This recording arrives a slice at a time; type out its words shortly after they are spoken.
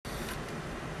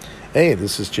Hey,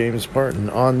 this is James Barton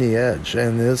on the Edge,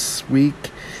 and this week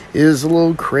is a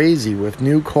little crazy with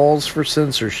new calls for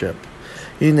censorship.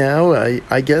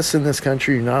 I guess in this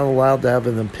country you're not allowed to have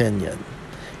an opinion.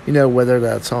 Whether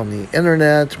that's on the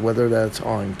internet, whether that's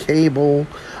on cable,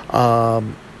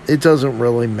 it doesn't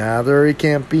really matter. It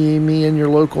can't be me in your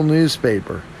local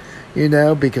newspaper,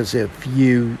 because if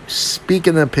you speak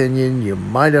an opinion, you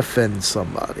might offend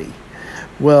somebody.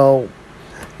 Well,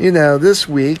 this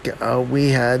week we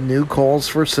had new calls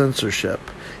for censorship,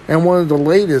 and one of the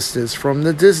latest is from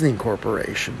the Disney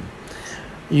Corporation.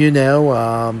 They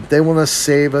want to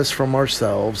save us from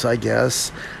ourselves, I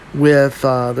guess, with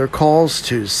their calls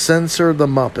to censor the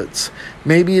Muppets.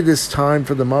 Maybe it is time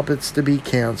for the Muppets to be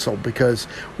canceled because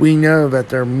we know that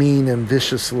they're mean and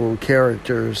vicious little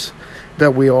characters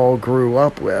that we all grew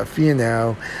up with,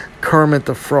 Kermit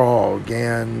the Frog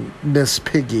and Miss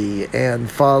Piggy and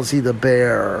Fozzie the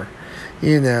Bear.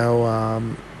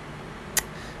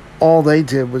 All they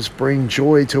did was bring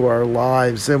joy to our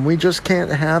lives, and we just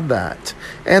can't have that.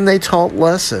 And they taught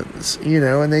lessons,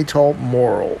 and they taught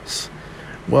morals.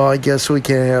 Well, I guess we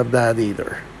can't have that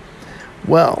either.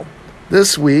 Well,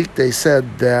 this week they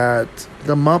said that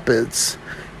the Muppets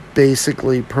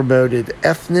basically promoted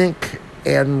ethnic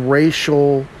and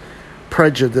racial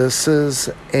prejudices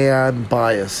and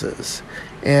biases,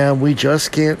 and we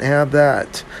just can't have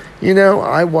that.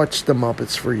 I watched the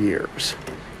Muppets for years,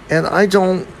 and I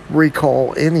don't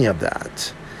recall any of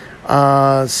that.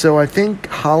 So I think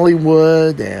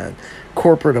Hollywood and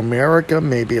corporate America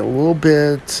maybe a little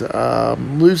bit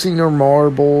losing their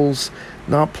marbles,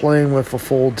 not playing with a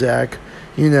full deck.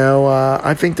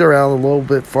 I think they're out a little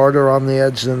bit farther on the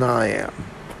edge than I am.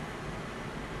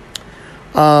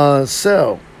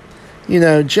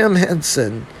 Jim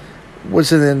Henson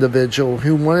was an individual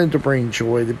who wanted to bring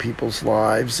joy to people's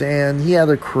lives, and he had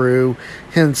a crew,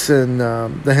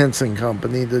 the Henson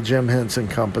Company, the Jim Henson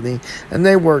Company, and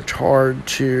they worked hard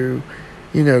to,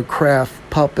 craft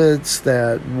puppets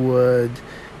that would,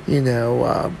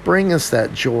 bring us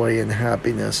that joy and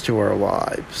happiness to our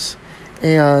lives.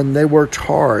 And they worked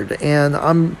hard, and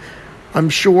I'm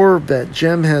sure that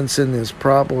Jim Henson is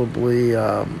probably,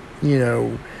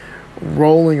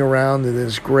 rolling around in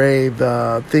his grave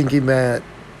thinking that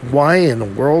why in the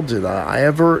world did I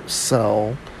ever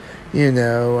sell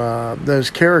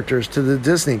those characters to the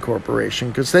Disney Corporation,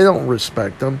 because they don't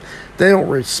respect them. They don't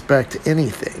respect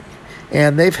anything,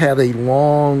 and they've had a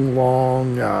long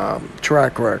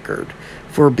track record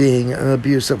for being an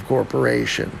abusive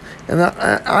corporation. And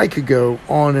I could go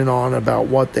on and on about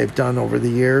what they've done over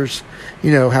the years,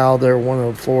 how they're one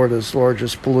of Florida's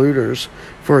largest polluters,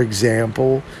 for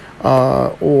example,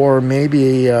 or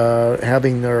maybe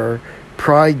having their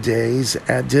Pride Days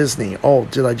at Disney. Oh,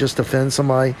 did I just offend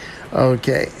somebody?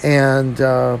 Okay. And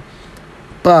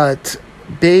but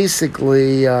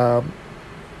basically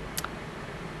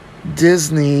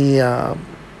Disney,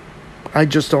 I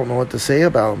just don't know what to say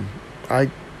about them. I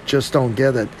just don't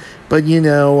get it. But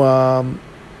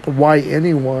why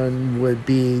anyone would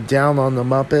be down on the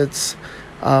Muppets,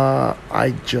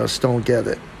 I just don't get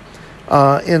it.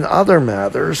 In other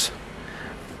matters,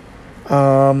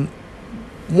 one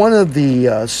of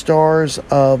the stars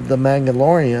of The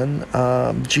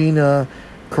Mandalorian, Gina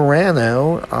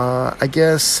Carano, I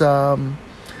guess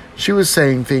she was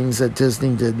saying things that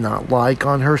Disney did not like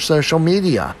on her social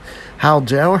media. How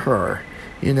dare her?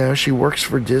 She works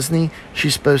for Disney.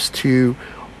 She's supposed to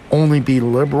only be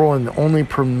liberal and only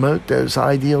promote those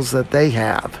ideals that they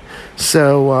have.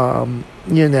 So,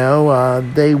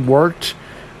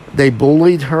 they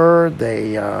bullied her.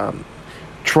 They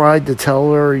tried to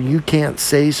tell her, you can't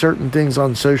say certain things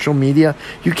on social media.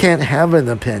 You can't have an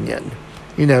opinion,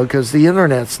 because the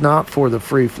internet's not for the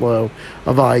free flow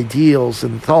of ideals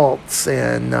and thoughts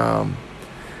and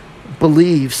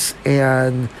beliefs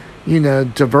and,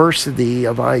 diversity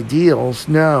of ideals.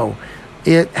 No,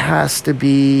 it has to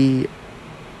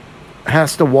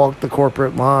walk the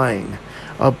corporate line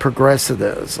of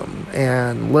progressivism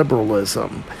and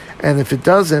liberalism. And if it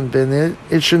doesn't, then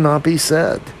it should not be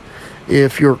said.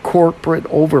 If your corporate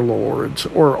overlords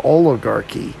or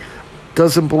oligarchy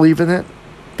doesn't believe in it,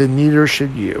 then neither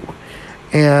should you.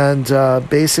 And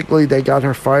basically, they got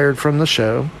her fired from the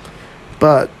show.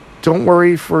 But don't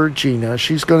worry for Gina.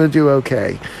 She's going to do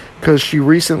okay, because she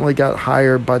recently got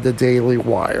hired by the Daily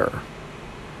Wire.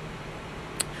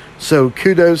 So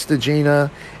kudos to Gina,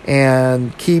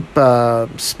 and keep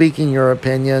speaking your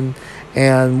opinion,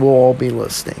 and we'll all be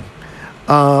listening.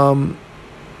 And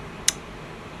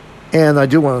I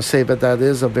do want to say that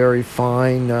is a very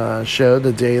fine show,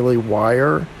 The Daily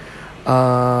Wire,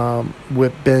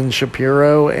 with Ben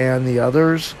Shapiro and the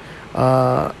others.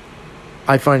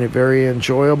 I find it very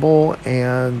enjoyable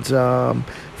and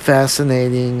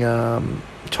fascinating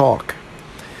talk.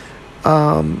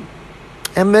 And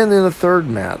then in a third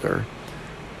matter,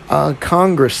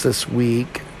 Congress this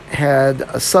week had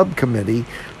a subcommittee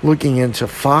looking into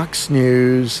Fox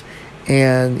News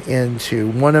and into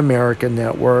One America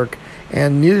Network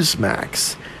and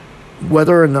Newsmax,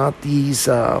 whether or not these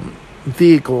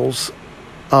vehicles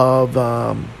of,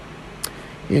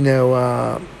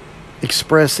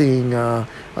 expressing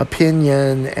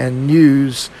opinion and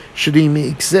news should even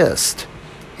exist.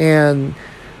 And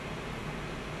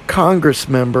Congress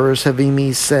members have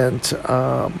even sent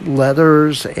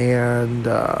letters and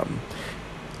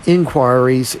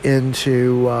inquiries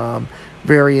into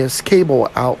various cable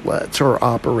outlets or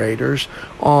operators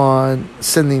on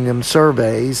sending them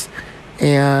surveys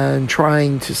and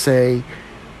trying to say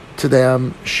to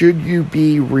them, should you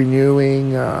be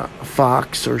renewing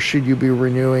Fox or should you be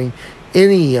renewing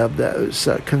any of those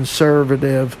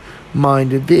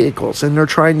conservative-minded vehicles? And they're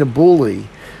trying to bully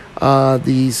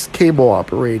these cable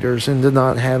operators into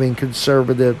not having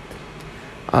conservative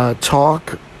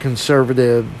talk,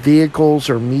 conservative vehicles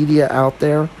or media out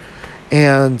there.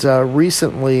 And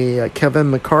recently, Kevin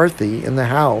McCarthy in the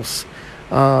House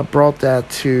brought that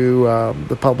to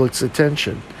the public's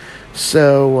attention.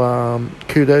 So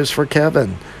kudos for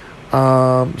Kevin.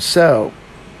 So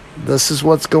this is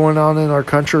what's going on in our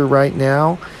country right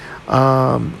now.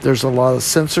 There's a lot of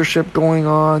censorship going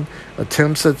on,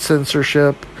 attempts at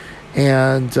censorship.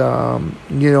 And,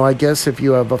 I guess if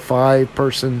you have a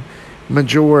 5-person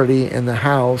majority in the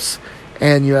House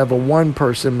and you have a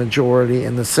 1-person majority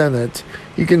in the Senate,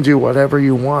 you can do whatever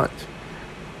you want.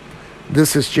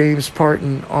 This is James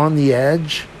Parton on The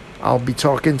Edge. I'll be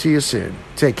talking to you soon.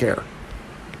 Take care.